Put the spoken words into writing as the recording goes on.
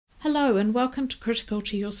Hello and welcome to Critical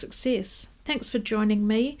to Your Success. Thanks for joining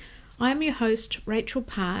me. I am your host, Rachel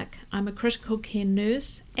Park. I'm a critical care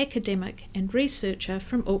nurse, academic and researcher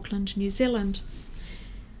from Auckland, New Zealand.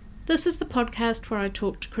 This is the podcast where I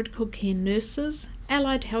talk to critical care nurses,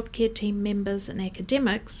 allied healthcare team members and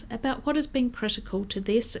academics about what has been critical to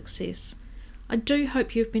their success. I do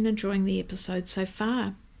hope you've been enjoying the episode so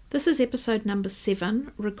far. This is episode number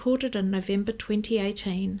 7, recorded in November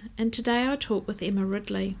 2018, and today I talk with Emma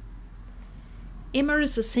Ridley. Emma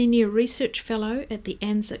is a Senior Research Fellow at the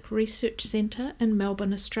ANZAC Research Centre in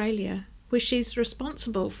Melbourne, Australia, where she's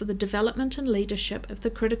responsible for the development and leadership of the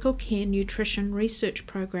Critical Care Nutrition Research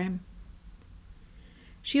Program.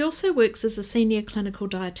 She also works as a Senior Clinical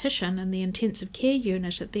Dietitian in the Intensive Care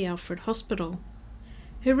Unit at the Alfred Hospital.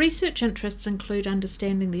 Her research interests include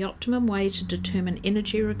understanding the optimum way to determine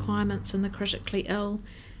energy requirements in the critically ill,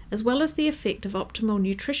 as well as the effect of optimal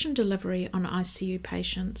nutrition delivery on ICU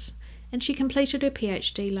patients, and she completed her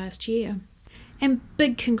PhD last year. And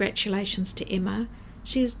big congratulations to Emma.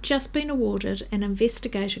 She has just been awarded an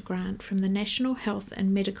investigator grant from the National Health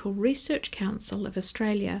and Medical Research Council of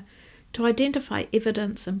Australia to identify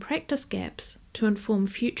evidence and practice gaps to inform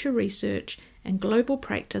future research and global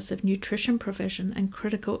practice of nutrition provision in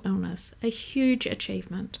critical illness, a huge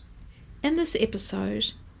achievement. In this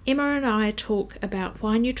episode, Emma and I talk about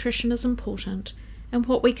why nutrition is important and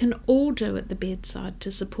what we can all do at the bedside to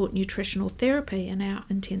support nutritional therapy in our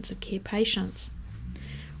intensive care patients.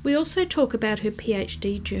 We also talk about her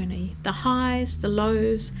PhD journey, the highs, the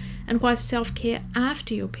lows, and why self-care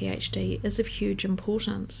after your PhD is of huge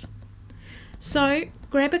importance. So,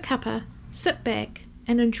 grab a cuppa, sit back,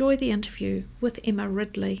 and enjoy the interview with Emma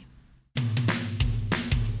Ridley.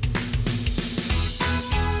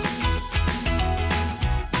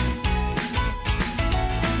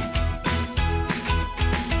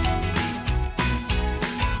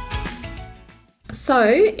 So,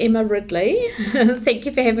 Emma Ridley, thank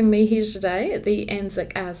you for having me here today at the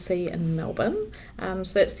ANZAC RC in Melbourne.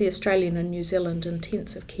 So that's the Australian and New Zealand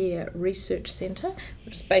Intensive Care Research Centre,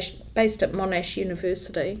 which is based at Monash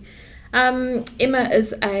University. Emma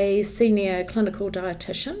is a senior clinical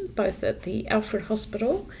dietitian, both at the Alfred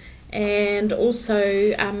Hospital and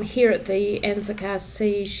also here at the ANZAC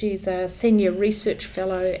RC. She's a senior research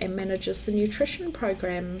fellow and manages the nutrition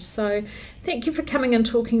program. So thank you for coming and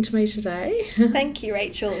talking to me today. Thank you,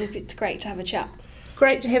 Rachel. It's great to have a chat.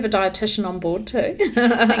 Great to have a dietitian on board too.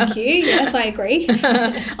 Thank you. Yes, I agree.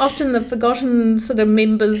 Often the forgotten sort of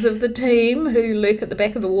members of the team who lurk at the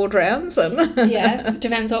back of the ward rounds. Yeah,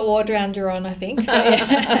 depends what ward round you're on, I think.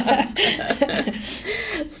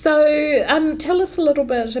 So tell us a little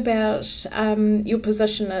bit about your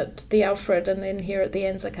position at the Alfred and then here at the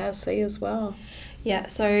ANZAC RC as well. Yeah,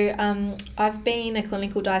 so I've been a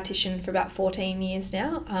clinical dietitian for about 14 years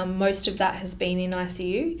now. Most of that has been in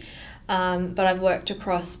ICU. But I've worked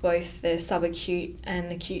across both the subacute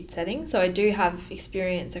and acute settings. So I do have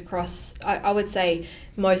experience across, I would say,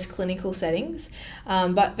 most clinical settings.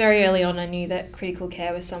 But very early on, I knew that critical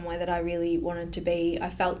care was somewhere that I really wanted to be. I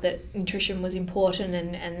felt that nutrition was important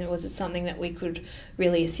and it was something that we could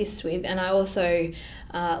really assist with. And I also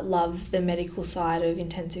love the medical side of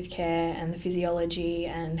intensive care and the physiology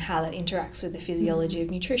and how that interacts with the physiology of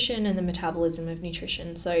nutrition and the metabolism of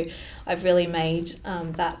nutrition. So I've really made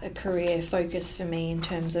that a career focus for me in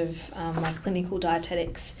terms of my clinical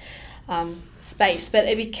dietetics space. But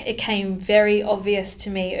it became very obvious to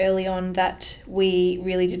me early on that we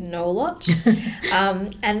really didn't know a lot.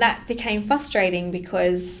 And that became frustrating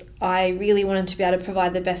because I really wanted to be able to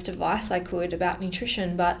provide the best advice I could about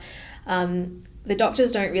nutrition, but the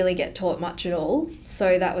doctors don't really get taught much at all.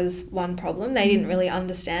 So that was one problem. They didn't really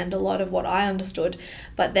understand a lot of what I understood.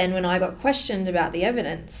 But then when I got questioned about the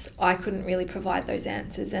evidence, I couldn't really provide those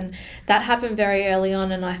answers. And that happened very early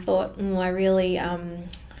on. And I thought, I really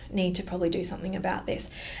need to probably do something about this.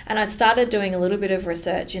 And I started doing a little bit of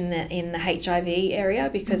research in the HIV area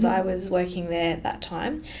because I was working there at that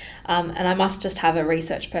time. And I must just have a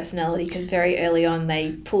research personality because very early on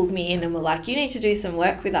they pulled me in and were like, you need to do some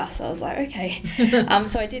work with us. I was like, okay.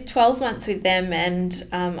 So I did 12 months with them and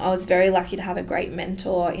I was very lucky to have a great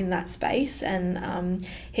mentor in that space. And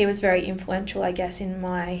he was very influential, I guess, in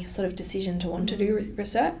my sort of decision to want to do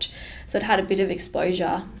research. So it had a bit of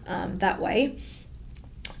exposure that way.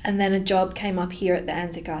 And then a job came up here at the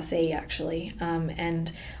ANZAC RC actually,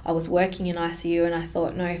 and I was working in ICU and I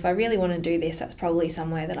thought, no, if I really want to do this, that's probably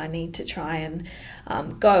somewhere that I need to try and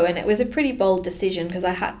go. And it was a pretty bold decision because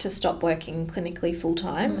I had to stop working clinically full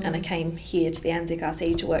time and I came here to the ANZAC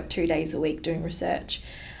RC to work 2 days a week doing research.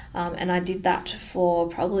 And I did that for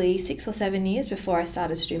probably 6 or 7 years before I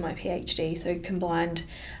started to do my PhD, so combined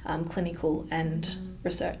clinical and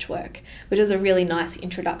research work, which was a really nice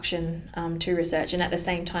introduction to research, and at the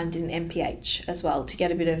same time did an MPH as well to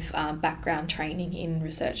get a bit of background training in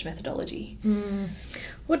research methodology.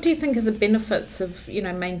 What do you think are the benefits of,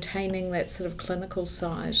 maintaining that sort of clinical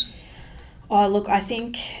side? Oh, look, I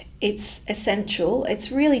think it's essential.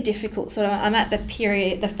 It's really difficult. So I'm at the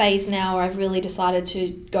phase now where I've really decided to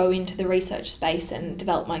go into the research space and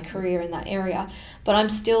develop my career in that area. But I'm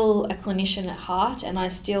still a clinician at heart, and I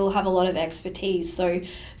still have a lot of expertise. So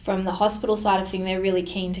from the hospital side of things, they're really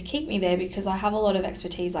keen to keep me there because I have a lot of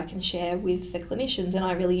expertise I can share with the clinicians, and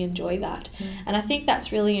I really enjoy that. And I think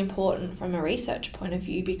that's really important from a research point of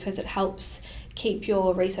view because it helps keep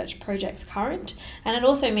your research projects current, and it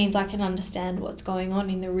also means I can understand what's going on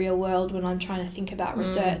in the real world when I'm trying to think about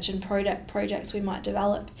research and projects we might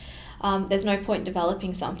develop. There's no point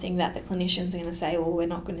developing something that the clinicians are going to say, well, we're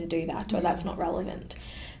not going to do that, or that's not relevant.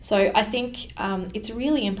 So I think it's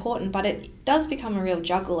really important, but it does become a real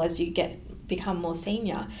juggle as you become more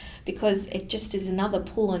senior, because it just is another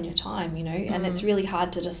pull on your time, and it's really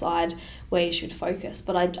hard to decide where you should focus.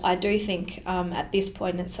 But I do think at this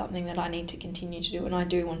point it's something that I need to continue to do, and I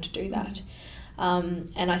do want to do that.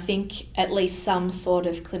 And I think at least some sort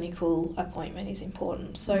of clinical appointment is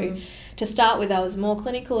important. So to start with, I was more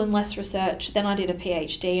clinical and less research. Then I did a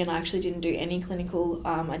PhD, and I actually didn't do any clinical.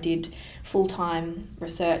 I did full-time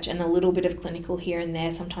research and a little bit of clinical here and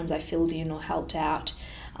there. Sometimes I filled in or helped out.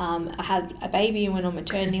 I had a baby and went on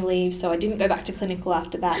maternity leave, so I didn't go back to clinical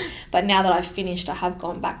after that. But now that I've finished, I have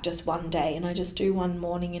gone back just one day, and I just do one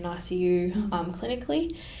morning in ICU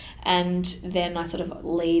clinically. And then I sort of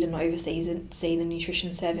lead and oversee the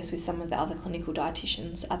nutrition service with some of the other clinical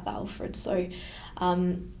dietitians at the Alfred. So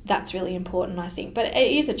that's really important, I think. But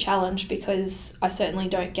it is a challenge because I certainly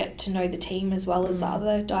don't get to know the team as well as the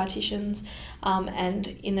other dietitians. And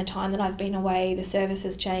in the time that I've been away, the service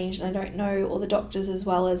has changed, and I don't know all the doctors as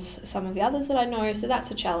well as some of the others that I know. So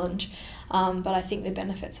that's a challenge. But I think the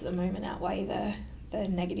benefits at the moment outweigh the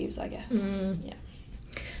negatives, I guess. Yeah.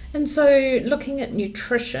 And so looking at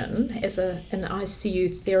nutrition as an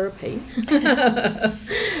ICU therapy,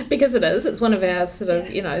 because it's one of our sort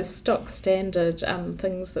of, stock standard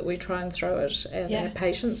things that we try and throw at our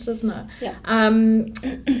patients, doesn't it?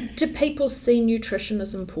 Yeah. Do people see nutrition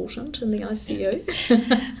as important in the ICU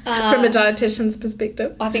from a dietitian's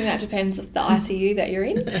perspective? I think that depends on the ICU that you're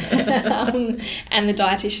in and the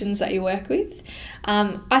dietitians that you work with.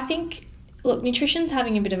 I think, look, nutrition's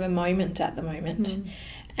having a bit of a moment at the moment.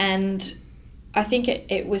 And I think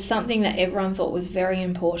it was something that everyone thought was very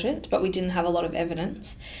important, but we didn't have a lot of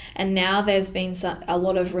evidence. And now there's been a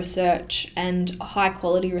lot of research, and high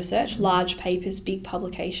quality research, large papers, big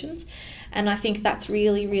publications. And I think that's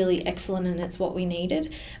really, really excellent, and it's what we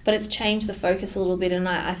needed. But it's changed the focus a little bit, and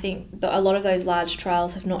I think a lot of those large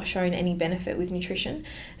trials have not shown any benefit with nutrition.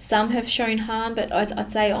 Some have shown harm, but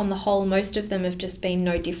I'd say on the whole, most of them have just been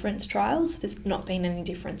no difference trials. There's not been any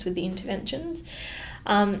difference with the interventions.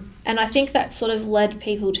 And I think that sort of led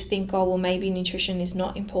people to think, oh, well, maybe nutrition is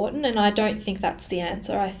not important. And I don't think that's the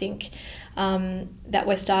answer. I think that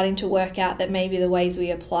we're starting to work out that maybe the ways we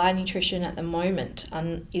apply nutrition at the moment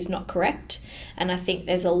is not correct. And I think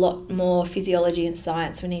there's a lot more physiology and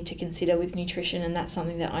science we need to consider with nutrition. And that's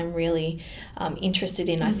something that I'm really interested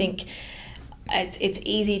in. I think it's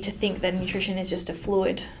easy to think that nutrition is just a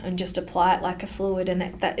fluid and just apply it like a fluid, and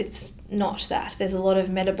that it's not that. There's a lot of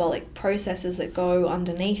metabolic processes that go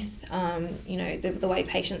underneath, the way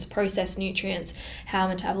patients process nutrients, how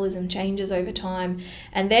metabolism changes over time,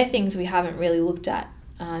 and they're things we haven't really looked at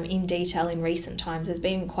in detail in recent times. There's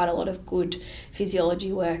been quite a lot of good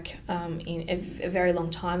physiology work in a very long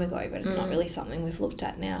time ago, but it's not really something we've looked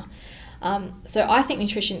at now. So I think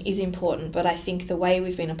nutrition is important, but I think the way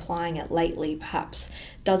we've been applying it lately perhaps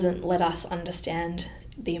doesn't let us understand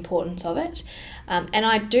the importance of it. And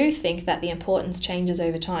I do think that the importance changes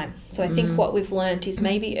over time. So I think what we've learnt is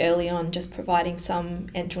maybe early on just providing some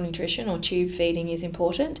enteral nutrition or tube feeding is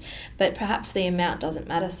important, but perhaps the amount doesn't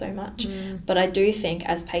matter so much. But I do think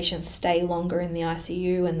as patients stay longer in the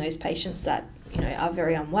ICU, and those patients that are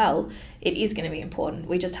very unwell, it is going to be important.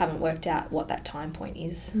 We just haven't worked out what that time point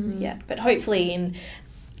is yet. But hopefully in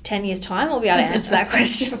 10 years' time, I'll be able to answer that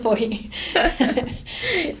question for you.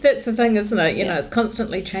 That's the thing, isn't it? It's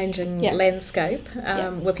constantly changing landscape,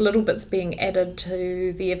 with little bits being added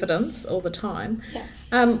to the evidence all the time.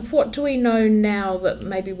 What do we know now that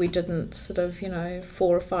maybe we didn't 4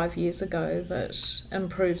 or 5 years ago that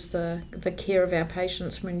improves the care of our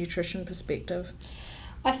patients from a nutrition perspective?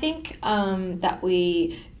 I think that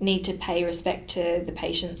we need to pay respect to the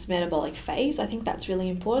patient's metabolic phase. I think that's really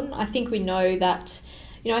important. I think we know that,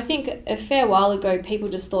 I think a fair while ago people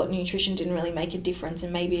just thought nutrition didn't really make a difference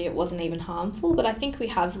and maybe it wasn't even harmful, but I think we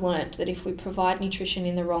have learnt that if we provide nutrition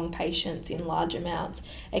in the wrong patients in large amounts,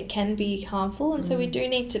 it can be harmful, and so we do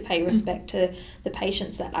need to pay respect to the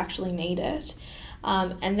patients that actually need it.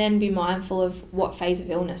 And then be mindful of what phase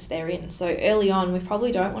of illness they're in. So early on, we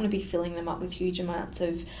probably don't want to be filling them up with huge amounts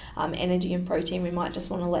of energy and protein. We might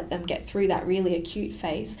just want to let them get through that really acute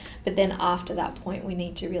phase. But then after that point, we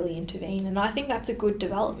need to really intervene. And I think that's a good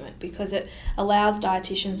development because it allows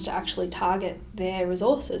dietitians to actually target their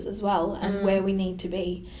resources as well and where we need to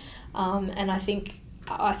be. And I think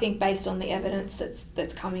based on the evidence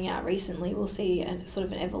that's coming out recently, we'll see sort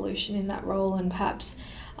of an evolution in that role and perhaps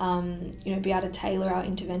be able to tailor our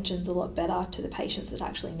interventions a lot better to the patients that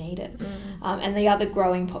actually need it. And the other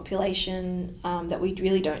growing population that we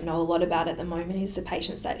really don't know a lot about at the moment is the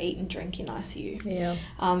patients that eat and drink in ICU. Yeah.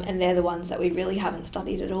 And they're the ones that we really haven't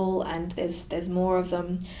studied at all, and there's more of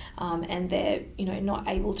them, and they're not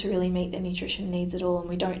able to really meet their nutrition needs at all, and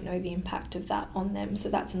we don't know the impact of that on them. So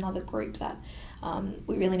that's another group that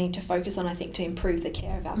we really need to focus on, I think, to improve the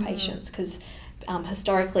care of our patients, because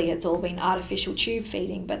historically it's all been artificial tube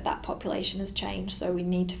feeding, but that population has changed, so we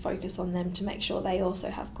need to focus on them to make sure they also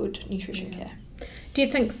have good nutrition care. Do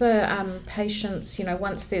you think the patients,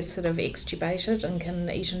 once they're sort of extubated and can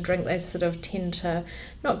eat and drink, they sort of tend to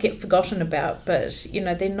not get forgotten about, but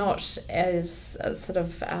they're not as sort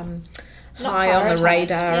of high on the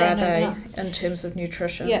radar, are they, in terms of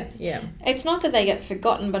nutrition? Yeah. It's not that they get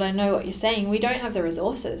forgotten, but I know what you're saying. We don't have the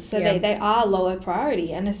resources, so they are lower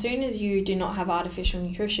priority. And as soon as you do not have artificial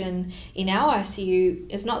nutrition in our ICU,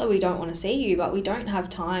 it's not that we don't want to see you, but we don't have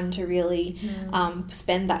time to really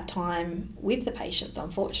spend that time with the patients,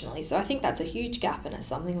 unfortunately. So I think that's a huge gap, and it's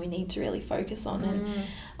something we need to really focus on.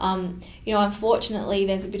 And unfortunately,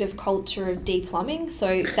 there's a bit of culture of deplumbing.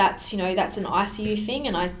 So that's an ICU thing,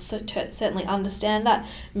 and I certainly understand that.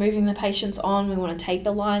 Moving the patients on, we want to take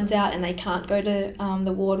the lines out, and they can't go to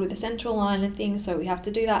the ward with a central line and things, so we have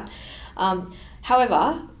to do that.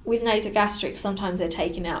 However, with nasogastrics, sometimes they're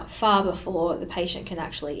taken out far before the patient can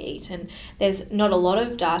actually eat. And there's not a lot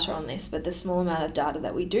of data on this, but the small amount of data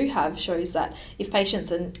that we do have shows that if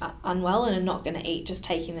patients are unwell and are not going to eat, just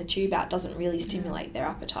taking the tube out doesn't really stimulate their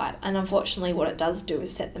appetite. And unfortunately, what it does do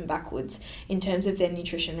is set them backwards in terms of their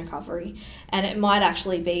nutrition recovery. And it might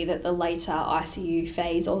actually be that the later ICU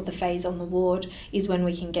phase or the phase on the ward is when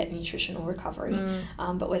we can get nutritional recovery.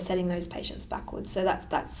 But we're setting those patients backwards. So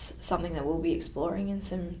that's something that we'll be exploring in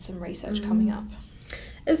some research coming up.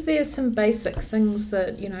 Is there some basic things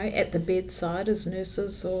that, at the bedside as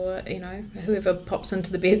nurses or, whoever pops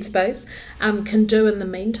into the bed space can do in the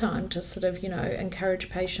meantime to sort of, encourage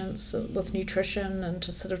patients with nutrition and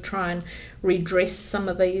to sort of try and redress some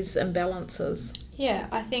of these imbalances? Yeah,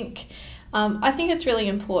 I think it's really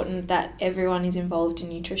important that everyone is involved in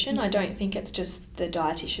nutrition. I don't think it's just the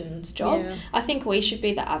dietitian's job. Yeah. I think we should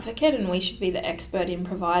be the advocate and we should be the expert in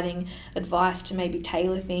providing advice to maybe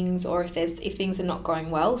tailor things, or if things are not going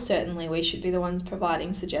well, certainly we should be the ones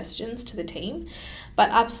providing suggestions to the team. But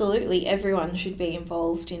absolutely everyone should be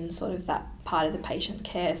involved in sort of that part of the patient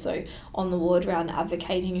care. So on the ward round,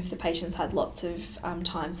 advocating if the patient's had lots of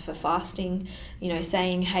times for fasting,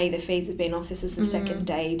 saying, hey, the feeds have been off, this is the second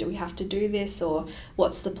day, do we have to do this, or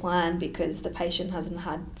what's the plan because the patient hasn't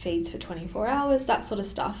had feeds for 24 hours, that sort of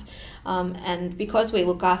stuff. And because we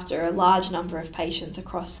look after a large number of patients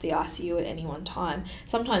across the ICU at any one time,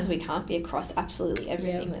 sometimes we can't be across absolutely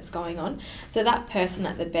everything that's going on. So that person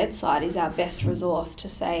at the bedside is our best resource to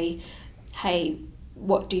say, hey,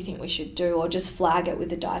 what do you think we should do? Or just flag it with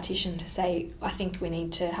the dietitian to say, I think we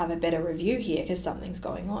need to have a better review here because something's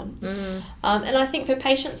going on. And I think for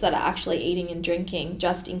patients that are actually eating and drinking,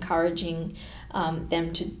 just encouraging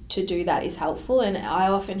them to do that is helpful. And I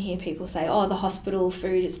often hear people say, oh, the hospital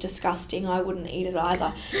food is disgusting, I wouldn't eat it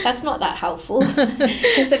either. That's not that helpful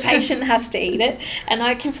because the patient has to eat it. And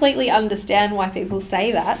I completely understand why people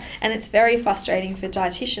say that. And it's very frustrating for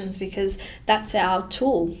dietitians because that's our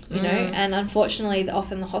tool, and unfortunately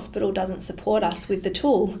often the hospital doesn't support us with the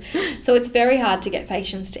tool. So it's very hard to get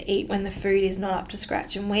patients to eat when the food is not up to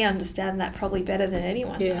scratch, and we understand that probably better than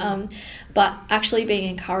anyone. But actually being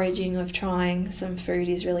encouraging of trying modifying some food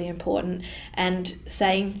is really important, and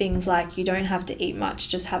saying things like you don't have to eat much,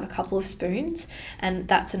 just have a couple of spoons and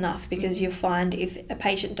that's enough, because you'll find if a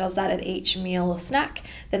patient does that at each meal or snack,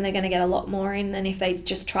 then they're going to get a lot more in than if they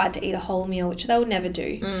just tried to eat a whole meal, which they would never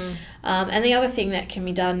do. And the other thing that can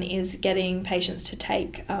be done is getting patients to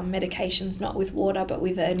take medications not with water but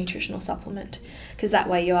with a nutritional supplement, because that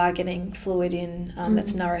way you are getting fluid in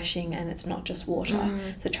that's nourishing and it's not just water.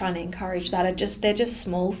 So trying to encourage that. They're just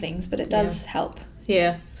small things, but it does help.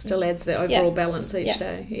 Yeah, still adds the overall balance each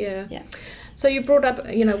day. Yeah. So you brought up,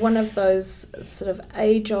 one of those sort of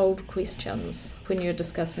age-old questions when you were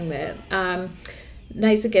discussing that.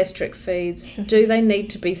 Nasogastric feeds, do they need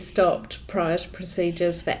to be stopped prior to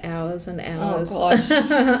procedures for hours and hours? Oh,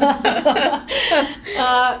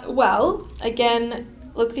 God. Well, again,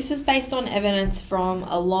 look, this is based on evidence from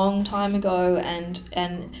a long time ago,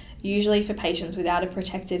 and usually for patients without a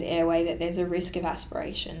protected airway that there's a risk of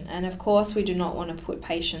aspiration. And of course, we do not want to put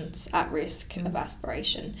patients at risk of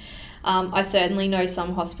aspiration. I certainly know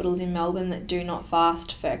some hospitals in Melbourne that do not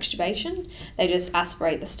fast for extubation. They just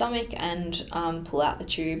aspirate the stomach and pull out the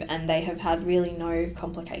tube, and they have had really no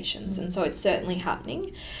complications. And so it's certainly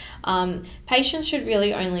happening. Patients should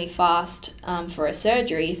really only fast for a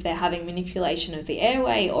surgery if they're having manipulation of the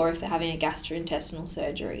airway or if they're having a gastrointestinal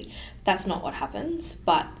surgery. That's not what happens,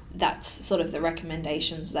 but that's sort of the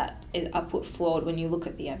recommendations that are put forward when you look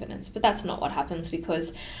at the evidence. But that's not what happens,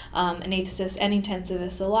 because anaesthetists and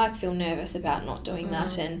intensivists alike feel nervous about not doing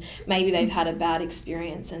that, and maybe they've had a bad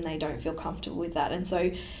experience and they don't feel comfortable with that. And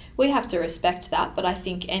so we have to respect that, but I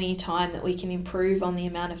think any time that we can improve on the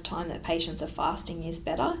amount of time that patients are fasting is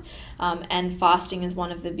better. And fasting is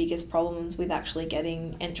one of the biggest problems with actually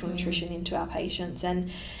getting enteral nutrition into our patients. And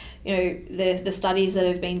the studies that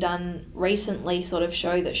have been done recently sort of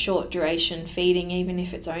show that short duration feeding, even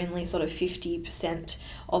if it's only sort of 50%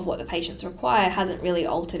 of what the patients require, hasn't really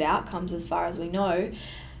altered outcomes as far as we know.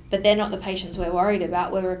 But they're not the patients we're worried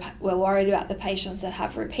about. We're worried about the patients that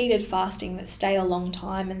have repeated fasting that stay a long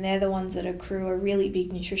time, and they're the ones that accrue a really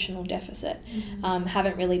big nutritional deficit,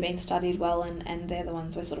 haven't really been studied well, and they're the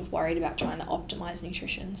ones we're sort of worried about trying to optimise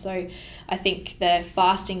nutrition. So I think the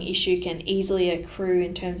fasting issue can easily accrue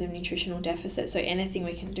in terms of nutritional deficit, so anything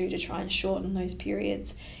we can do to try and shorten those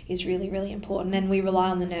periods is really, really important. And we rely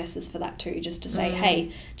on the nurses for that too, just to say,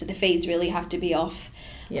 hey, do the feeds really have to be off?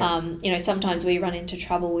 Yeah. Sometimes we run into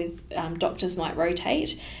trouble with doctors might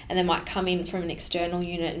rotate, and they might come in from an external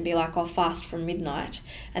unit and be like, I'll fast from midnight.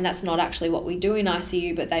 And that's not actually what we do in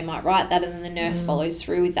ICU, but they might write that and then the nurse follows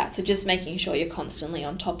through with that. So just making sure you're constantly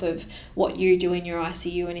on top of what you do in your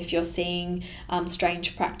ICU. And if you're seeing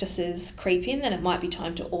strange practices creep in, then it might be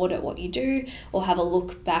time to audit what you do or have a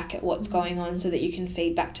look back at what's going on, so that you can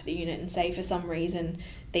feed back to the unit and say, for some reason,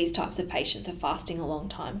 these types of patients are fasting a long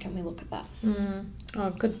time. Can we look at that? Oh,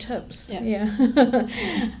 good tips. Yeah.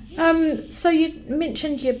 So you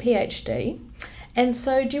mentioned your PhD. And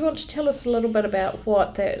so do you want to tell us a little bit about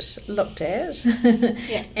what that looked at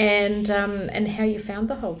and how you found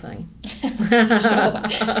the whole thing? Sure.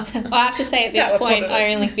 I have to say at this point,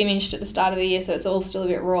 I only finished at the start of the year, so it's all still a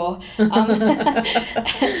bit raw.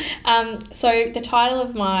 So the title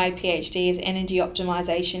of my PhD is Energy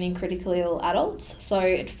Optimization in Critically Ill Adults. So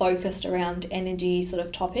it focused around energy sort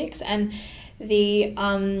of topics, and the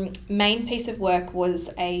main piece of work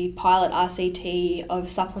was a pilot RCT of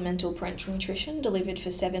supplemental parenteral nutrition delivered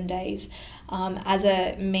for 7 days as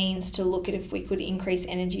a means to look at if we could increase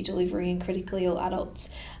energy delivery in critically ill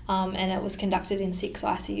adults. And it was conducted in 6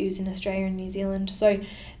 ICUs in Australia and New Zealand. So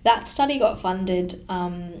that study got funded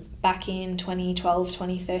back in 2012,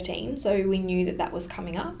 2013. So we knew that was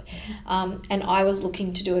coming up. And I was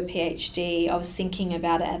looking to do a PhD. I was thinking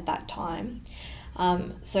about it at that time.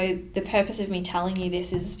 So the purpose of me telling you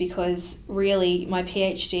this is because really my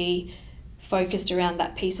PhD focused around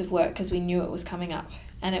that piece of work because we knew it was coming up.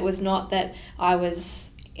 And it was not that I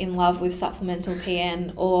was in love with supplemental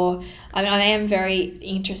PN, or I am very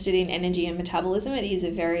interested in energy and metabolism. It is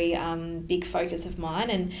a very big focus of mine,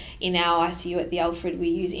 and in our ICU at the Alfred we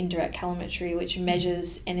use indirect calorimetry, which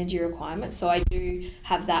measures energy requirements, so I do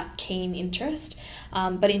have that keen interest.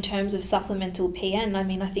 But in terms of supplemental PN,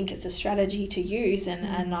 I think it's a strategy to use,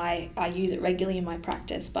 and I use it regularly in my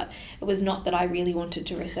practice, but it was not that I really wanted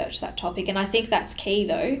to research that topic. And I think that's key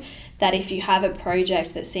though, that if you have a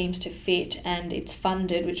project that seems to fit and it's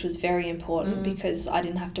funded, which was very important because I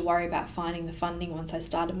didn't have to worry about finding the funding once I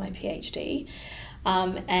started my PhD,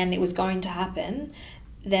 and it was going to happen,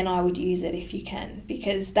 then I would use it if you can,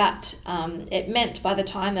 because that it meant by the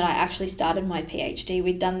time that I actually started my PhD,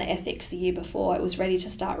 we'd done the ethics the year before. It was ready to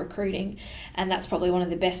start recruiting, and that's probably one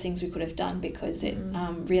of the best things we could have done, because it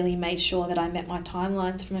really made sure that I met my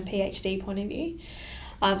timelines from a PhD point of view.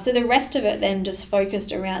 So the rest of it then just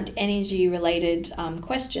focused around energy-related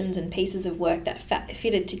questions and pieces of work that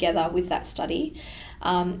fitted together with that study.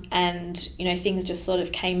 And things just sort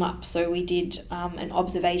of came up. So we did an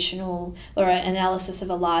observational or an analysis of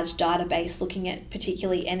a large database looking at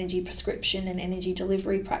particularly energy prescription and energy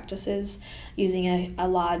delivery practices using a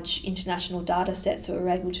large international data set. So we were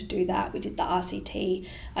able to do that. We did the RCT.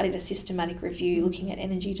 I did a systematic review looking at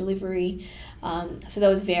energy delivery. So there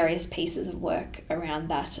was various pieces of work around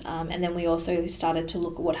that. And then we also started to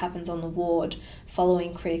look at what happens on the ward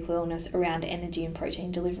following critical illness around energy and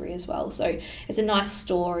protein delivery as well. So it's a nice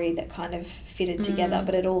story that kind of fitted together,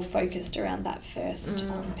 but it all focused around that first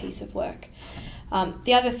piece of work.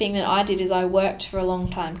 The other thing that I did is I worked for a long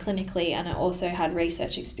time clinically, and I also had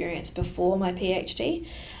research experience before my PhD.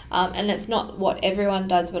 And it's not what everyone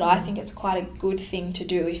does, but I think it's quite a good thing to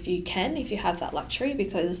do if you have that luxury,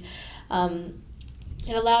 because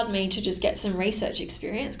it allowed me to just get some research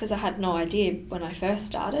experience, because I had no idea when I first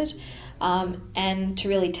started, and to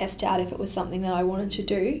really test out if it was something that I wanted to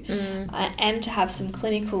do, and to have some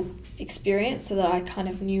clinical experience so that I kind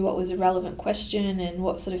of knew what was a relevant question and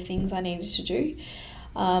what sort of things I needed to do.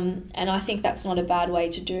 And I think that's not a bad way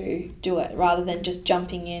to do it, rather than just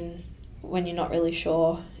jumping in when you're not really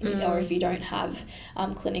sure, or if you don't have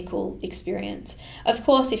clinical experience. Of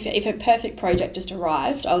course, if a perfect project just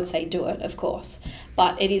arrived, I would say do it, of course.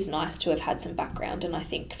 But it is nice to have had some background, and I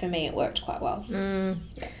think for me it worked quite well.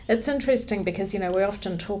 It's interesting because, we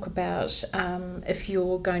often talk about if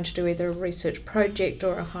you're going to do either a research project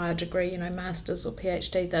or a higher degree, master's or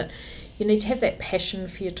PhD, that you need to have that passion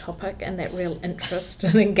for your topic and that real interest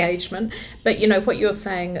and engagement. But, what you're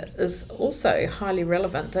saying is also highly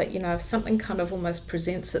relevant, that, if something kind of almost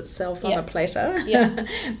presents itself on a platter,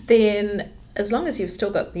 then as long as you've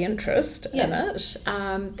still got the interest in it,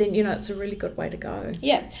 then, it's a really good way to go.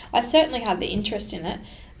 Yeah, I certainly had the interest in it.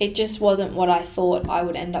 It just wasn't what I thought I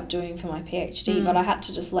would end up doing for my PhD, but I had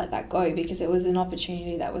to just let that go because it was an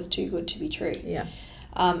opportunity that was too good to be true. Yeah.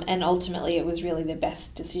 And ultimately it was really the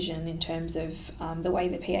best decision in terms of the way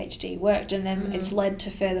the PhD worked, and then it's led to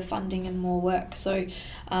further funding and more work. So,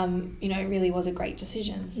 it really was a great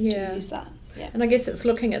decision to use that. Yeah. And I guess it's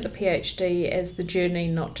looking at the PhD as the journey,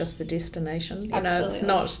 not just the destination. It's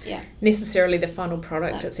not necessarily the final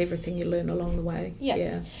product, it's everything you learn along the way.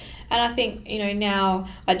 Yeah. And I think, now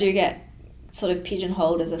I do get sort of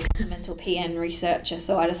pigeonholed as a supplemental PN researcher,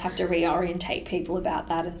 so I just have to reorientate people about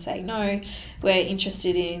that and say, no, we're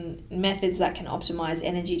interested in methods that can optimize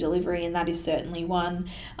energy delivery, and that is certainly one.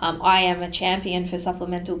 I am a champion for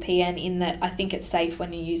supplemental PN in that I think it's safe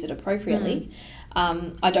when you use it appropriately.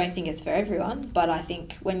 I don't think it's for everyone, but I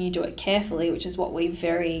think when you do it carefully, which is what we've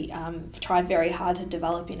tried very hard to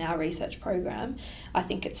develop in our research program, I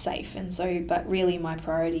think it's safe. And so, but really my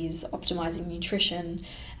priority is optimizing nutrition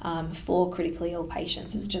for critically ill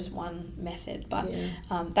patients. It's just one method, but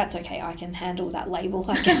that's okay. I can handle that label,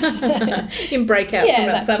 I guess. You can break out from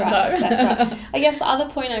it sometime. That's right. I guess the other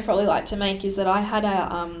point I'd probably like to make is that I had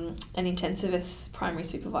an intensivist primary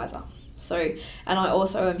supervisor. So, and I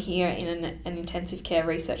also am here in an intensive care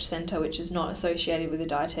research centre, which is not associated with a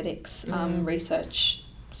dietetics research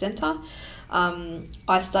centre.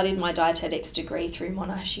 I studied my dietetics degree through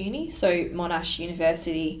Monash Uni. So Monash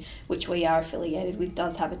University, which we are affiliated with,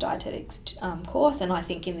 does have a dietetics course, and I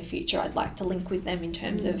think in the future I'd like to link with them in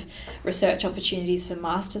terms of research opportunities for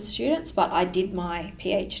master's students. But I did my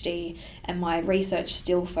PhD, and my research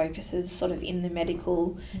still focuses sort of in the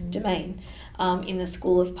medical domain. In the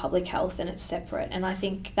School of Public Health, and it's separate. And I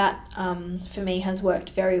think that for me has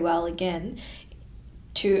worked very well again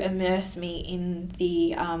to immerse me in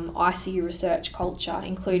the ICU research culture,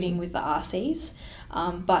 including with the RCs,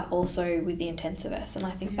 but also with the intensivists. And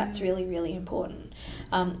I think that's really, really important.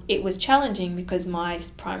 It was challenging because my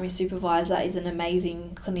primary supervisor is an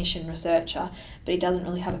amazing clinician researcher, but he doesn't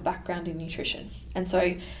really have a background in nutrition. And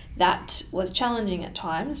so that was challenging at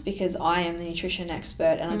times because I am the nutrition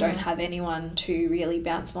expert and I don't have anyone to really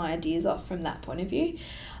bounce my ideas off from that point of view.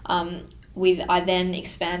 I then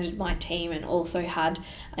expanded my team and also had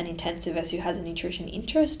an intensivist who has a nutrition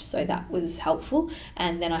interest, so that was helpful.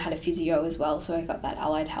 And then I had a physio as well, so I got that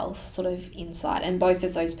allied health sort of insight. And both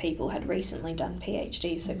of those people had recently done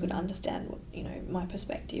PhDs, so could understand what, my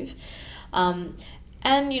perspective.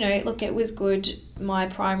 And, look, it was good. My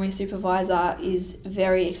primary supervisor is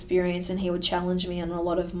very experienced and he would challenge me on a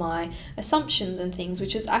lot of my assumptions and things,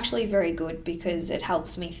 which is actually very good because it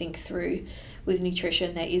helps me think through with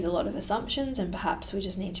nutrition. There is a lot of assumptions and perhaps we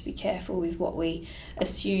just need to be careful with what we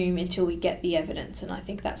assume until we get the evidence. And I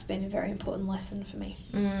think that's been a very important lesson for me.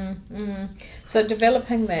 So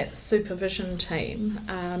developing that supervision team,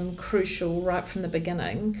 crucial right from the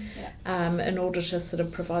beginning, in order to sort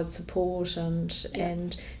of provide support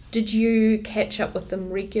and did you catch up with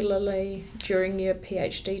them regularly during your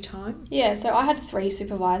PhD time? Yeah, so I had 3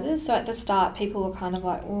 supervisors. So at the start, people were kind of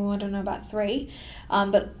like, I don't know about 3.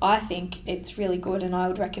 But I think it's really good and I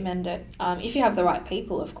would recommend it if you have the right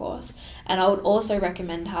people, of course. And I would also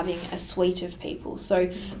recommend having a suite of people.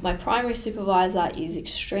 So my primary supervisor is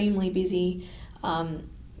extremely busy,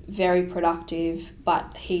 very productive,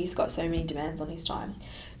 but he's got so many demands on his time.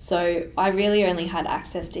 So I really only had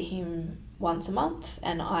access to him once a month,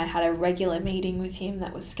 and I had a regular meeting with him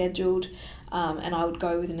that was scheduled, and I would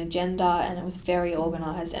go with an agenda, and it was very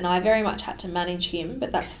organised, and I very much had to manage him,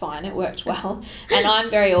 but that's fine, it worked well. And I'm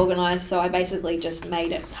very organised, so I basically just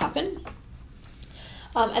made it happen.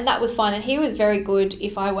 And that was fine, and he was very good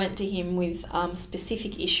if I went to him with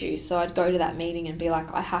specific issues. So I'd go to that meeting and be like,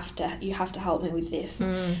 you have to help me with this,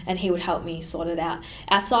 and he would help me sort it out.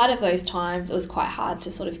 Outside of those times, it was quite hard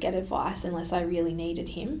to sort of get advice unless I really needed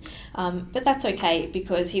him, but that's okay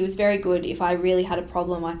because he was very good. If I really had a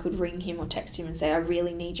problem, I could ring him or text him and say, I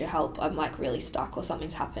really need your help, I'm like really stuck or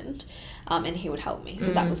something's happened, and he would help me,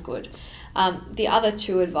 so that was good. The other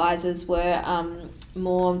 2 advisors were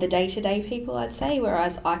more the day-to-day people, I'd say,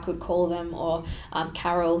 whereas I could call them, or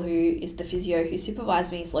Carol, who is the physio who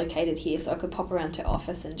supervised me, is located here, so I could pop around to her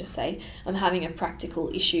office and just say, I'm having a practical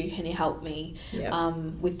issue, can you help me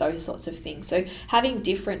with those sorts of things. So having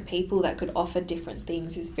different people that could offer different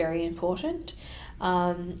things is very important.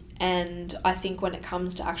 And I think when it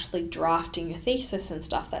comes to actually drafting your thesis and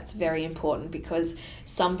stuff, that's very important because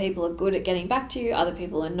some people are good at getting back to you, other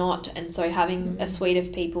people are not, and so having a suite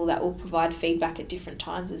of people that will provide feedback at different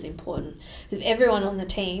times is important. If everyone on the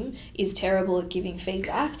team is terrible at giving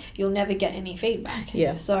feedback, you'll never get any feedback.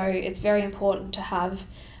 So it's very important to have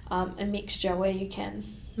a mixture where you can.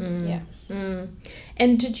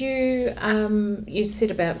 And did you you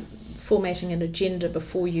said about formatting an agenda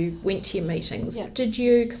before you went to your meetings. Did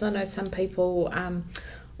you, because I know some people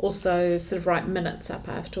also sort of write minutes up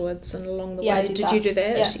afterwards and along the way. Did you do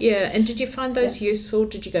that? And did you find those useful?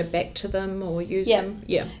 Did you go back to them or use them?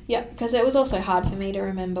 Because it was also hard for me to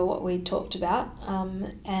remember what we talked about,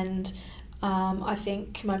 and I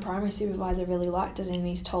think my primary supervisor really liked it, and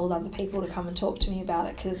he's told other people to come and talk to me about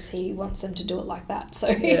it because he wants them to do it like that. So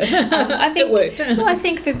I think it worked. Well, I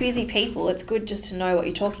think for busy people, it's good just to know what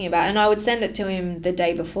you're talking about. And I would send it to him the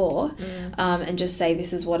day before, and just say,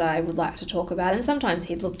 this is what I would like to talk about. And sometimes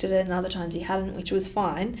he'd looked at it and other times he hadn't, which was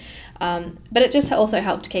fine. But it just also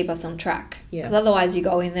helped keep us on track. Because otherwise you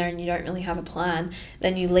go in there and you don't really have a plan.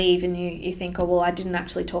 Then you leave and you think, oh, well, I didn't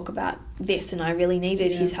actually talk about this and I really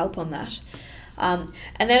needed his help on that. And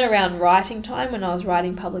then around writing time, when I was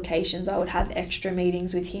writing publications, I would have extra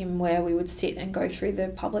meetings with him where we would sit and go through the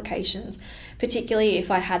publications. Particularly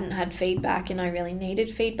if I hadn't had feedback and I really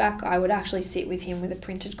needed feedback, I would actually sit with him with a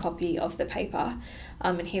printed copy of the paper,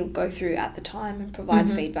 and he would go through at the time and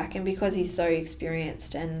provide feedback. And because he's so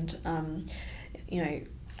experienced and,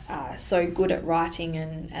 so good at writing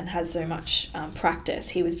and has so much practice,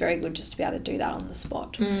 he was very good just to be able to do that on the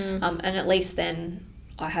spot. And at least then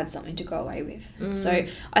I had something to go away with. So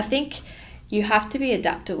I think you have to be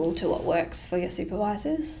adaptable to what works for your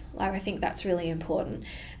supervisors. Like, I think that's really important.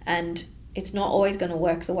 And it's not always going to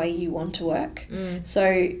work the way you want to work.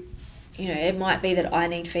 So, it might be that I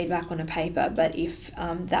need feedback on a paper, but if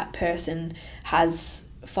that person has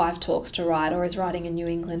 5 talks to write or is writing a New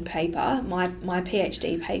England paper, my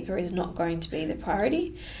PhD paper is not going to be the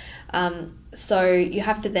priority. So you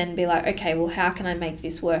have to then be like, okay, well, how can I make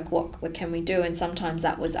this work? What can we do? And sometimes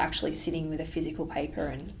that was actually sitting with a physical paper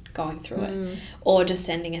and going through it, or just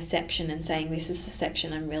sending a section and saying, this is the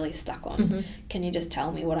section I'm really stuck on. Can you just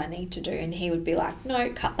tell me what I need to do? And he would be like,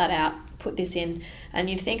 no, cut that out, put this in. And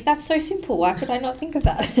you'd think, that's so simple. Why could I not think of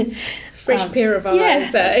that? Fresh pair of eyes.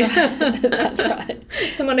 Yeah, that's right. That's right.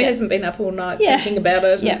 Someone who hasn't been up all night thinking about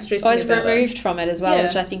it and stressing about it. I was removed from it as well,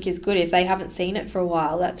 which I think is good. If they haven't seen it for a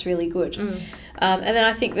while, that's really good. And then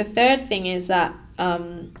I think the third thing is that,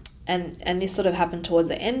 and this sort of happened towards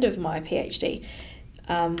the end of my PhD,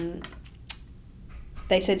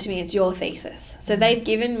 they said to me, it's your thesis. So they'd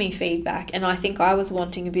given me feedback, and I think I was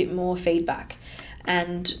wanting a bit more feedback.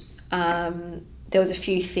 And there was a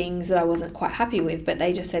few things that I wasn't quite happy with, but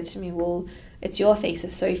they just said to me, well, it's your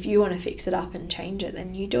thesis. So if you want to fix it up and change it,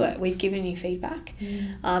 then you do it. We've given you feedback.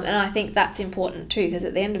 And I think that's important too, because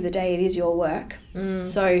at the end of the day, it is your work.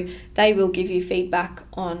 So they will give you feedback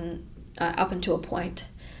on up until a point.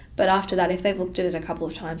 But after that, if they've looked at it a couple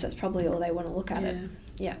of times, that's probably all they want to look at it.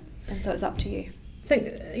 Yeah. And so it's up to you. I think,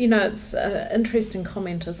 it's an interesting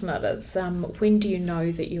comment, isn't it? It's when do you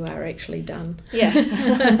know that you are actually done? Yeah.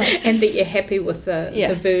 And that you're happy with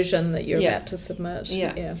the version that you're about to submit.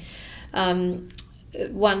 Yeah.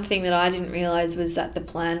 One thing that I didn't realise was that the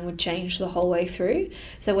plan would change the whole way through.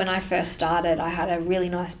 So when I first started, I had a really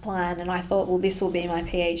nice plan and I thought, well, this will be my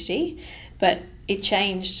PhD. But it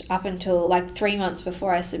changed up until like 3 months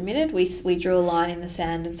before I submitted. We drew a line in the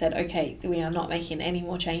sand and said, okay, we are not making any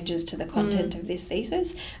more changes to the content of this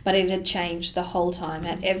thesis. But it had changed the whole time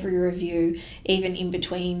at every review, even in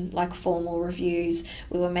between like formal reviews.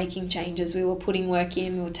 We were making changes, we were putting work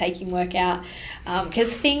in, we were taking work out.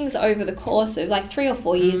 Because things over the course of like 3 or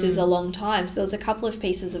 4 years is a long time. So there was a couple of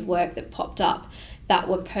pieces of work that popped up that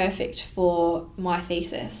were perfect for my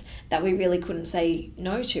thesis that we really couldn't say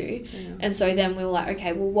no to. And so then we were like,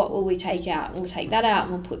 okay, well, what will we take out? We'll take that out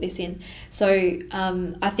and we'll put this in. So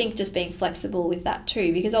I think just being flexible with that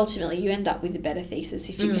too, because ultimately you end up with a better thesis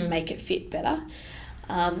if you can make it fit better.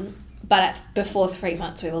 But before 3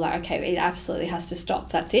 months, we were like, okay, it absolutely has to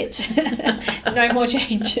stop. That's it. No more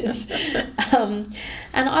changes. And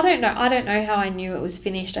I don't know how I knew it was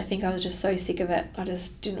finished. I think I was just so sick of it. I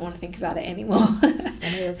just didn't want to think about it anymore.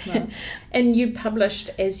 And you published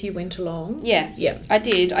as you went along? Yeah. I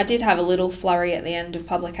did have a little flurry at the end of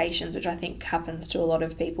publications, which I think happens to a lot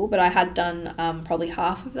of people. But I had done probably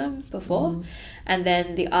half of them before. And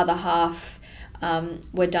then the other half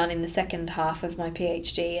were done in the second half of my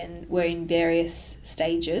PhD and were in various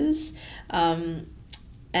stages. And,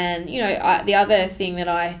 the other thing that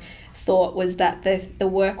I thought was that the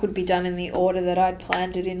work would be done in the order that I'd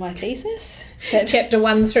planned it in my thesis. But chapter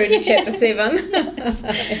 1 through to chapter 7.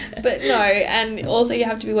 But no, and also you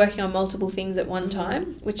have to be working on multiple things at one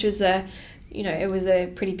time, which was it was a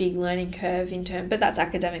pretty big learning curve but that's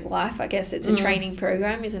academic life. I guess it's a training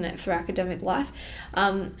program, isn't it, for academic life?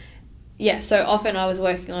 So often I was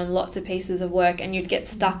working on lots of pieces of work and you'd get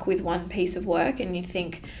stuck with one piece of work and you'd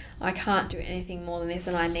think, I can't do anything more than this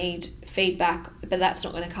and I need feedback, but that's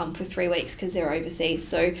not going to come for 3 weeks because they're overseas.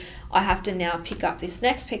 So I have to now pick up this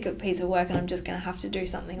next piece of work and I'm just going to have to do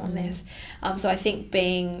something on this. So I think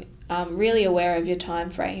being really aware of your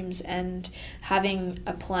time frames and having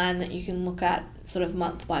a plan that you can look at sort of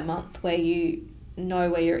month by month where you know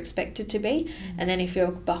where you're expected to be, and then if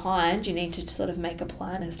you're behind you need to sort of make a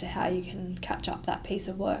plan as to how you can catch up that piece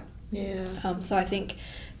of work. So I think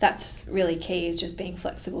that's really key, is just being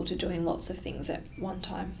flexible to doing lots of things at one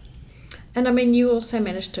time. And I mean, you also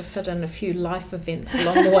managed to fit in a few life events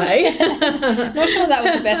along the way. Not sure that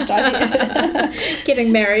was the best idea.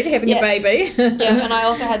 Getting married, having a baby. And I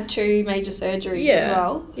also had 2 major surgeries as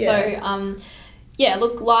well. So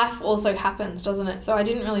look, life also happens, doesn't it? So I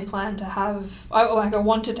didn't really plan to have... I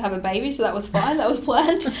wanted to have a baby, so that was fine. That was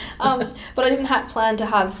planned. But I didn't plan to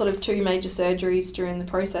have sort of 2 major surgeries during the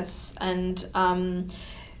process. And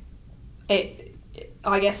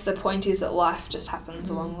I guess the point is that life just happens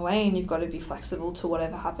along the way and you've got to be flexible to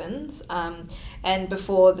whatever happens. And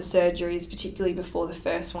before the surgeries, particularly before the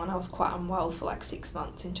first one, I was quite unwell for like 6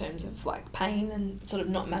 months in terms of like pain and sort of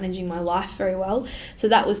not managing my life very well. So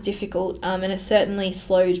that was difficult, and it certainly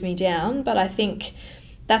slowed me down. But I think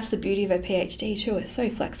that's the beauty of a PhD too. It's so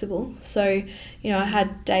flexible. So, I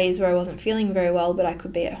had days where I wasn't feeling very well, but I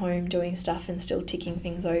could be at home doing stuff and still ticking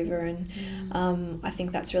things over. And I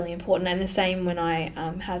think that's really important. And the same when I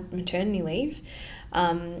had maternity leave.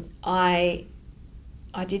 I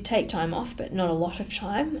did take time off, but not a lot of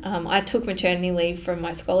time. I took maternity leave from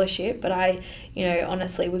my scholarship, but I,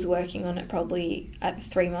 honestly was working on it probably at the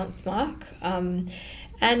 3-month mark.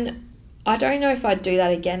 And I don't know if I'd do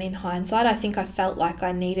that again in hindsight. I think I felt like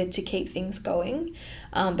I needed to keep things going.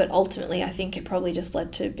 But ultimately, I think it probably just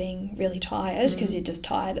led to being really tired because you're just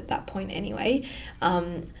tired at that point anyway.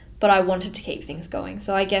 But I wanted to keep things going.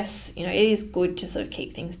 So I guess, it is good to sort of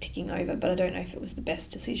keep things ticking over, but I don't know if it was the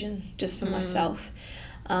best decision just for myself.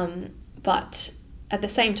 But at the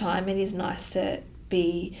same time, it is nice to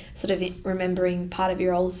be sort of remembering part of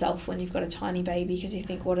your old self when you've got a tiny baby, because you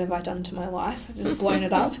think, what have I done to my life? I've just blown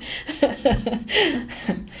it up.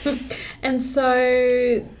 And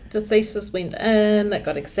so the thesis went in, it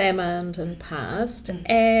got examined and passed.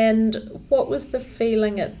 And what was the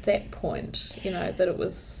feeling at that point? That it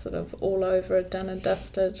was sort of all over, done and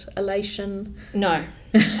dusted, elation? No,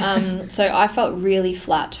 So I felt really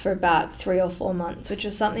flat for about 3 or 4 months, which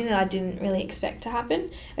was something that I didn't really expect to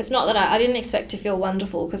happen. It's not that I didn't expect to feel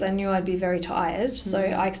wonderful, because I knew I'd be very tired. So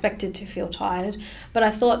I expected to feel tired, but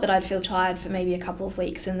I thought that I'd feel tired for maybe a couple of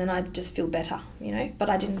weeks and then I'd just feel better, but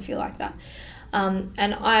I didn't feel like that. And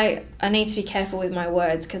I need to be careful with my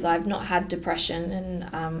words, because I've not had depression, and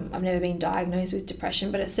I've never been diagnosed with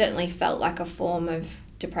depression, but it certainly felt like a form of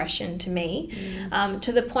depression to me,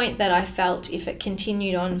 to the point that I felt if it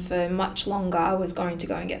continued on for much longer, I was going to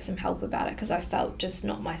go and get some help about it, because I felt just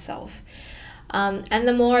not myself. And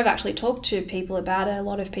the more I've actually talked to people about it, a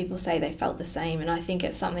lot of people say they felt the same, and I think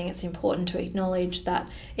it's something that's important to acknowledge that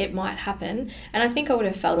it might happen. And I think I would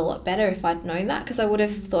have felt a lot better if I'd known that, because I would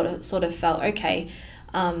have felt, okay,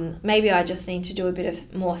 maybe I just need to do a bit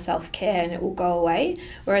of more self-care and it will go away.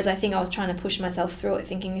 Whereas I think I was trying to push myself through it,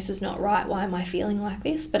 thinking this is not right, why am I feeling like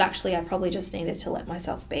this? But actually I probably just needed to let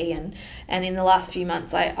myself be, and in the last few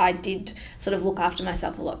months I did sort of look after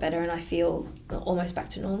myself a lot better, and I feel almost back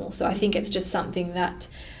to normal. So I think it's just something that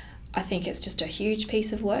I think it's just a huge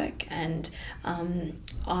piece of work, and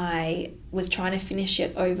I was trying to finish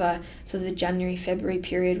it over sort of the January-February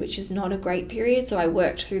period, which is not a great period, so I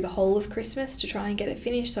worked through the whole of Christmas to try and get it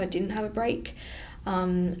finished, so I didn't have a break.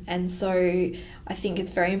 And so I think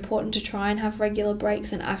it's very important to try and have regular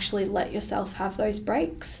breaks and actually let yourself have those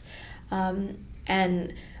breaks.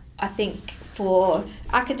 And I think for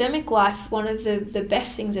academic life, one of the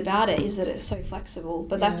best things about it is that it's so flexible,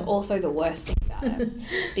 but that's also the worst thing about it,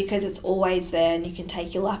 because it's always there and you can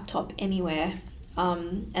take your laptop anywhere,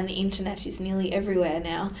 and the internet is nearly everywhere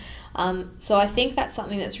now. So I think that's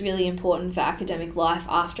something that's really important for academic life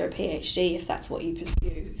after a PhD, if that's what you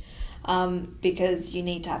pursue, because you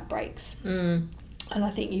need to have breaks. And I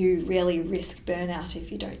think you really risk burnout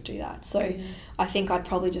if you don't do that. So I think I'd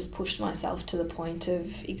probably just pushed myself to the point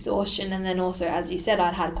of exhaustion. And then also, as you said,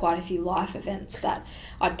 I'd had quite a few life events that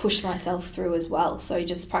I'd pushed myself through as well. So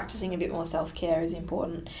just practicing a bit more self-care is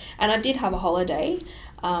important. And I did have a holiday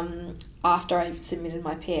after I submitted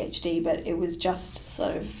my PhD, but it was just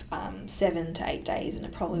sort of 7 to 8 days, and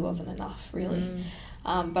it probably wasn't enough, really.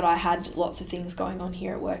 But I had lots of things going on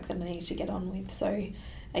here at work that I needed to get on with. So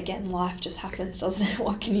again, life just happens, doesn't it?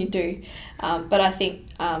 What can you do? But I think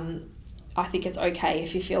it's okay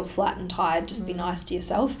if you feel flat and tired. Just be nice to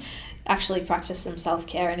yourself. Actually practice some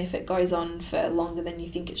self-care, and if it goes on for longer than you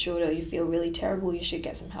think it should, or you feel really terrible, you should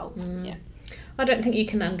get some help. I don't think you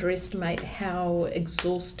can underestimate how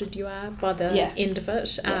exhausted you are by the end of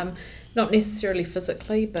it. Not necessarily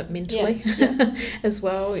physically, but mentally as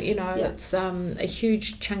well. It's a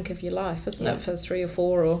huge chunk of your life, isn't it, for 3 or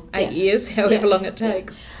 4 or 8 years, however long it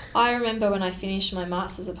takes. I remember when I finished my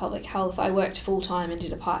Masters of Public Health, I worked full-time and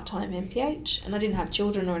did a part-time MPH, and I didn't have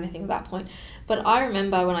children or anything at that point. But I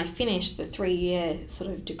remember when I finished the 3-year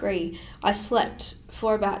sort of degree, I slept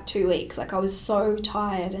for about 2 weeks. Like, I was so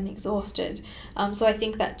tired and exhausted. So I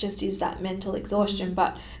think that just is that mental exhaustion.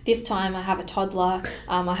 But this time I have a toddler,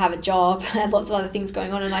 I have a job, I had lots of other things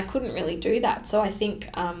going on, and I couldn't really do that. So I think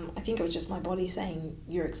it was just my body saying,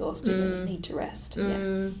 you're exhausted and you need to rest.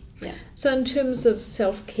 So in terms of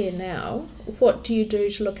self-care now, what do you do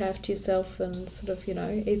to look after yourself and sort of,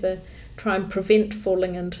 either try and prevent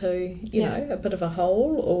falling into, a bit of a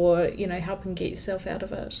hole, or, helping get yourself out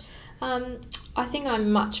of it? I think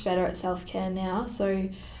I'm much better at self-care now. So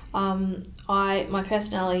my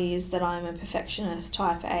personality is that I'm a perfectionist,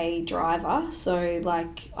 type A driver. So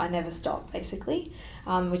I never stop, basically,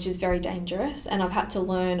 which is very dangerous. And I've had to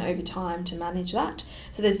learn over time to manage that.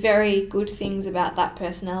 So there's very good things about that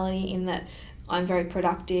personality, in that I'm very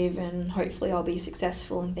productive and hopefully I'll be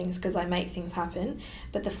successful in things because I make things happen.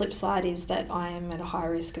 But the flip side is that I am at a high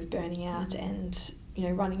risk of burning out and,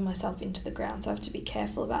 running myself into the ground. So I have to be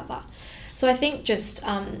careful about that. So I think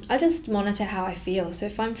I just monitor how I feel. So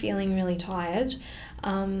if I'm feeling really tired,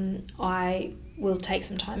 I will take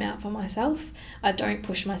some time out for myself. I don't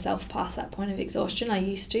push myself past that point of exhaustion. I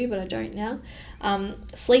used to, but I don't now.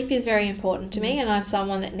 Sleep is very important to me, and I'm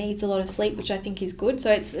someone that needs a lot of sleep, which I think is good.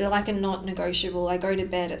 So it's like a not negotiable. I go to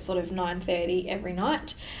bed at sort of 9:30 every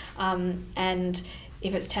night, and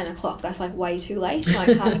if it's 10 o'clock, that's way too late and I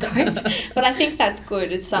can't cope. But I think that's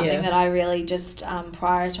good. It's something that I really just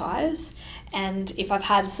prioritise. And if I've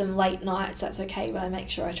had some late nights, that's okay, but I make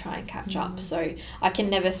sure I try and catch up. So I can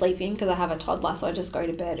never sleep in because I have a toddler, so I just go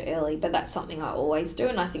to bed early. But that's something I always do,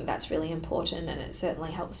 and I think that's really important, and it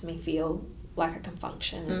certainly helps me feel like I can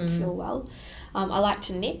function and feel well. I like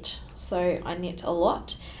to knit, so I knit a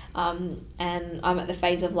lot. And I'm at the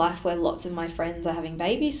phase of life where lots of my friends are having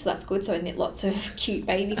babies, so that's good. So I knit lots of cute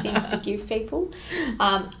baby things to give people.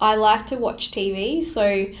 I like to watch TV,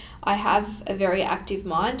 so I have a very active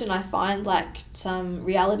mind, and I find like some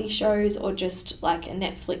reality shows or just like a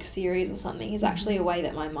Netflix series or something is actually a way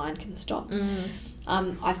that my mind can stop.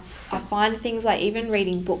 I find things like even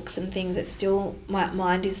reading books and things, it's still, my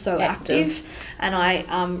mind is so active, and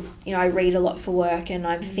I read a lot for work, and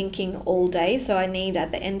I'm thinking all day, so I need,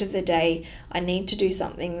 at the end of the day, I need to do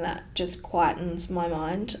something that just quietens my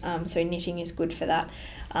mind. So knitting is good for that.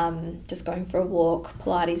 Just going for a walk,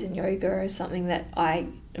 Pilates and yoga is something that I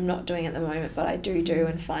am not doing at the moment, but I do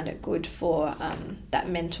and find it good for that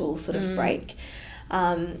mental sort of break.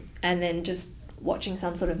 And then just watching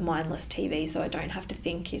some sort of mindless TV so I don't have to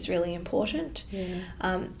think is really important.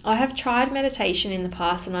 I have tried meditation in the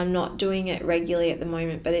past, and I'm not doing it regularly at the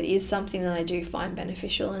moment, but it is something that I do find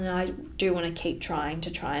beneficial, and I do want to keep trying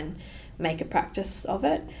and make a practice of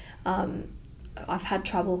it. I've had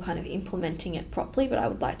trouble kind of implementing it properly, but I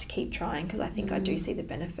would like to keep trying because I think I do see the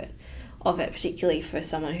benefit of it, particularly for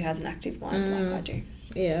someone who has an active mind like I do.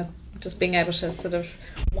 Yeah, just being able to sort of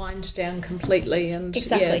wind down completely and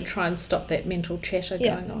try and stop that mental chatter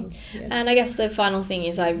going on. Yeah. And I guess the final thing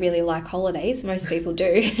is I really like holidays. Most people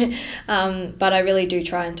do. But I really do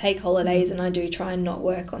try and take holidays, and I do try and not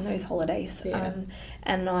work on those holidays.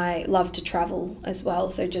 And I love to travel as well.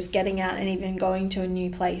 So just getting out and even going to a new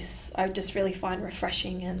place, I just really find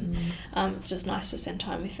refreshing, and it's just nice to spend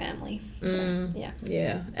time with family. So,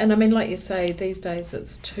 Yeah. And I mean, like you say, these days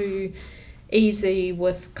it's too easy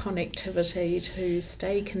with connectivity to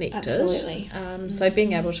stay connected. Absolutely. So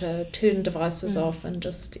being able to turn devices off and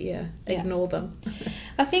just ignore them.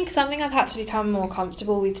 I think something I've had to become more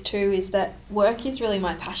comfortable with too is that work is really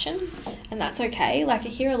my passion, and that's okay. Like I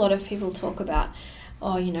hear a lot of people talk about,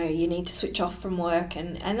 oh, you need to switch off from work,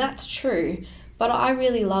 and that's true. But I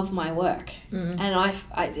really love my work, and I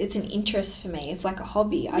it's an interest for me. It's like a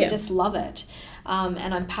hobby. I just love it,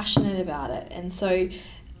 and I'm passionate about it. And so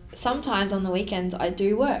sometimes on the weekends I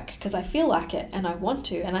do work because I feel like it and I want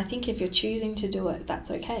to, and I think if you're choosing to do it,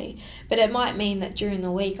 that's okay. But it might mean that during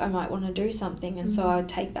the week I might want to do something, and so I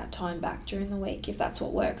take that time back during the week if that's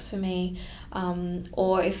what works for me.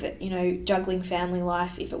 Or if it, juggling family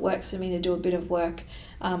life, if it works for me to do a bit of work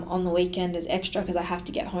on the weekend as extra because I have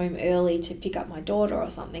to get home early to pick up my daughter or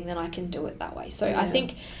something, then I can do it that way. So I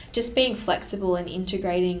think just being flexible and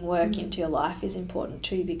integrating work into your life is important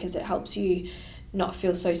too, because it helps you not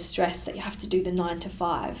feel so stressed that you have to do the 9 to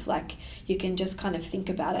 5. Like you can just kind of think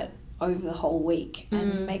about it over the whole week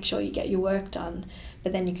and make sure you get your work done,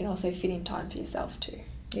 but then you can also fit in time for yourself too.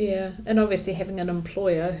 Yeah, and obviously having an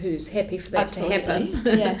employer who's happy for that to happen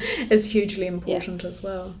is hugely important as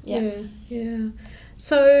well. Yeah.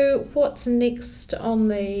 So what's next on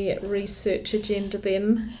the research agenda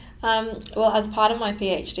then? Well, as part of my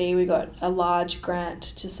PhD, we got a large grant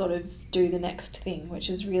to sort of do the next thing, which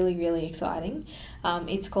is really, really exciting.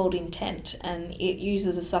 It's called Intent, and it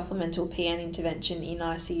uses a supplemental PN intervention in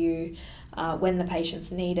ICU when the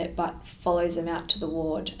patients need it, but follows them out to the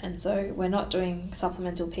ward. And so we're not doing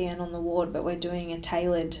supplemental PN on the ward, but we're doing a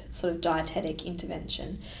tailored sort of dietetic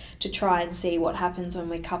intervention to try and see what happens when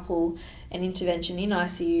we couple an intervention in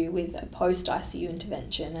ICU with a post-ICU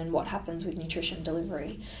intervention and what happens with nutrition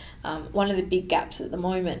delivery. One of the big gaps at the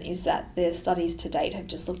moment is that the studies to date have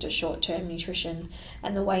just looked at short-term nutrition,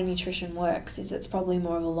 and the way nutrition works is it's probably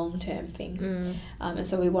more of a long-term thing. And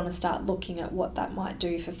so we want to start looking at what that might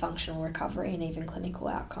do for functional recovery and even clinical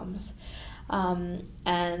outcomes.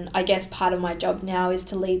 And I guess part of my job now is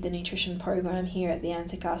to lead the nutrition program here at the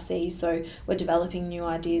ANZIC RC, so we're developing new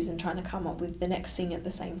ideas and trying to come up with the next thing at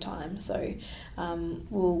the same time. So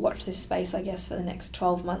we'll watch this space, I guess, for the next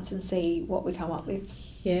 12 months and see what we come up with.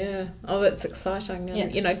 Yeah. Oh, that's exciting.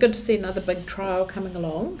 And, good to see another big trial coming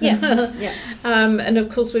along. Yeah. And of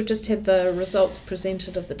course, we've just had the results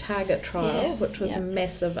presented of the Target trial, which was a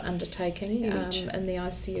massive undertaking in the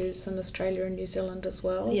ICUs in Australia and New Zealand as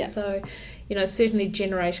well. Yeah. So, certainly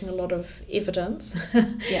generating a lot of evidence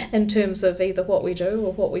in terms of either what we do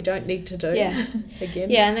or what we don't need to do.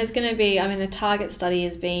 Again. Yeah, and there's going to be, the Target study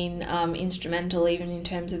has been instrumental even in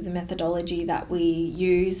terms of the methodology that we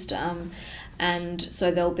used. And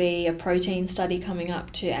so there'll be a protein study coming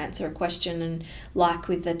up to answer a question, and like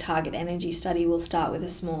with the Target Energy study, we'll start with a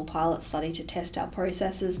small pilot study to test our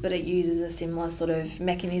processes, but it uses a similar sort of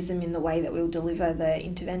mechanism in the way that we'll deliver the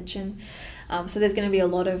intervention. So there's going to be a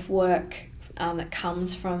lot of work that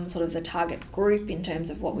comes from sort of the target group in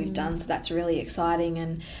terms of what we've done, so that's really exciting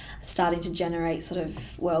and starting to generate sort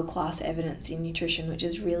of world-class evidence in nutrition, which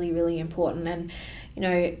is really, really important. And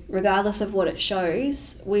regardless of what it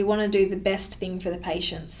shows, we want to do the best thing for the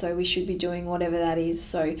patient. So we should be doing whatever that is.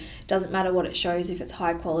 So it doesn't matter what it shows. If it's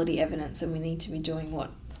high quality evidence, then we need to be doing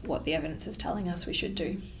what the evidence is telling us we should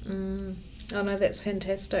do. Oh no, that's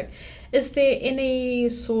fantastic. Is there any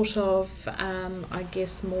sort of,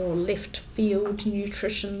 more left field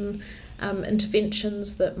nutrition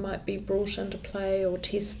interventions that might be brought into play or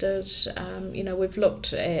tested? We've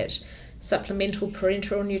looked at supplemental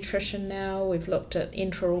parenteral nutrition now, we've looked at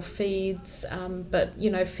enteral feeds, but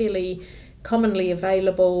fairly commonly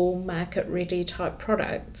available market-ready type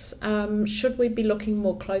products. Should we be looking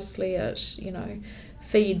more closely at,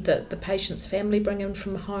 feed that the patient's family bring in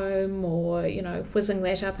from home, or whizzing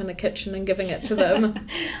that up in a kitchen and giving it to them?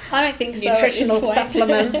 I don't think so. Nutritional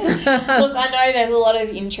supplements. Look, I know there's a lot of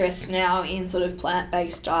interest now in sort of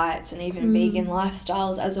plant-based diets and even vegan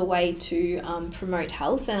lifestyles as a way to promote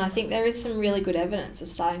health, and I think there is some really good evidence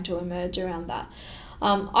that's starting to emerge around that.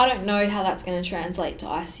 I don't know how that's going to translate to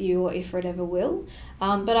ICU or if it ever will,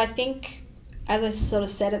 but I think, as I sort of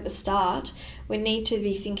said at the start, we need to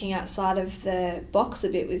be thinking outside of the box a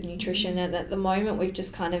bit with nutrition, and at the moment we've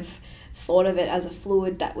just kind of thought of it as a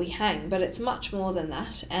fluid that we hang, but it's much more than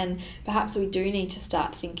that, and perhaps we do need to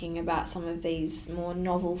start thinking about some of these more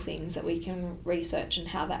novel things that we can research and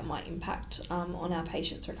how that might impact on our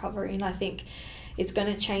patients' recovery. And I think it's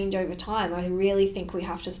going to change over time. I really think we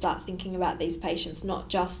have to start thinking about these patients not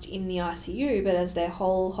just in the ICU, but as their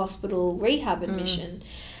whole hospital rehab admission.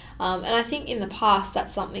 And I think in the past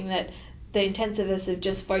that's something that the intensivists have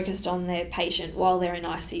just focused on their patient while they're in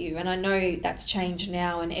ICU. And I know that's changed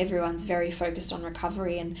now, and everyone's very focused on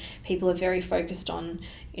recovery, and people are very focused on,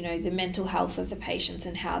 the mental health of the patients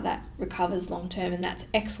and how that recovers long term, and that's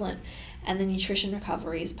excellent. And the nutrition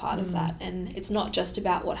recovery is part of that. And it's not just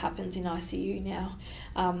about what happens in ICU now.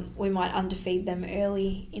 We might underfeed them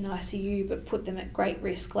early in ICU, but put them at great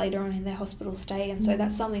risk later on in their hospital stay. And so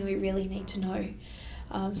that's something we really need to know.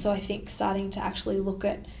 So I think starting to actually look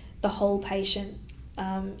at the whole patient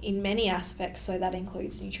in many aspects, so that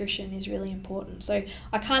includes nutrition, is really important. So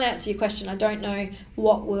I can't answer your question. I don't know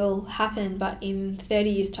what will happen, but in 30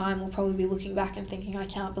 years' time, we'll probably be looking back and thinking, I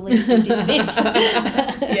can't believe we did this.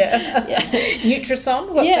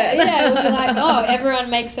 Nutrison? What's that? We'll be like, oh,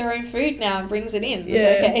 everyone makes their own food now and brings it in.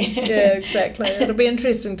 It's okay. Yeah, exactly. It'll be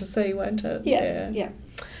interesting to see, won't it? Yeah.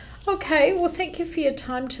 Okay, well, thank you for your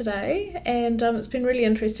time today, and it's been really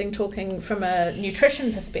interesting talking from a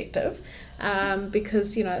nutrition perspective,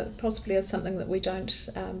 because possibly is something that we don't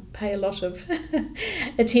pay a lot of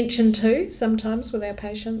attention to sometimes with our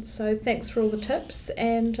patients. So thanks for all the tips,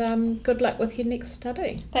 and good luck with your next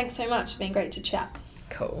study. Thanks so much. It's been great to chat.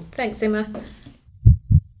 Cool. Thanks, Emma.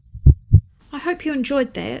 I hope you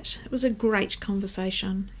enjoyed that. It was a great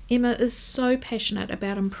conversation. Emma is so passionate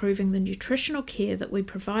about improving the nutritional care that we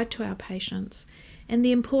provide to our patients, and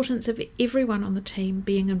the importance of everyone on the team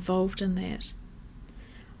being involved in that.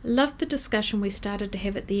 Loved the discussion we started to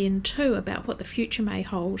have at the end too about what the future may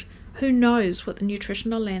hold. Who knows what the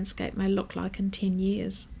nutritional landscape may look like in 10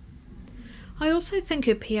 years. I also think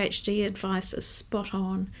her PhD advice is spot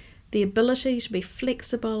on. The ability to be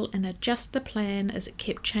flexible and adjust the plan as it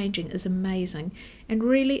kept changing is amazing, and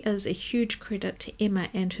really is a huge credit to Emma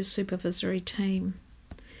and her supervisory team.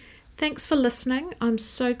 Thanks for listening. I'm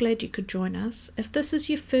so glad you could join us. If this is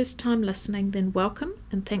your first time listening, then welcome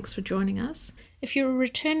and thanks for joining us. If you're a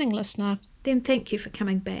returning listener, then thank you for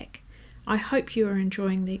coming back. I hope you are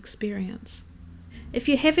enjoying the experience. If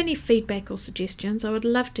you have any feedback or suggestions, I would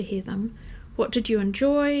love to hear them. What did you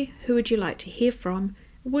enjoy? Who would you like to hear from?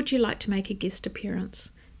 Would you like to make a guest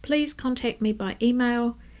appearance? Please contact me by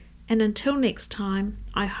email, and until next time,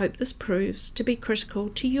 I hope this proves to be critical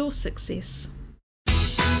to your success.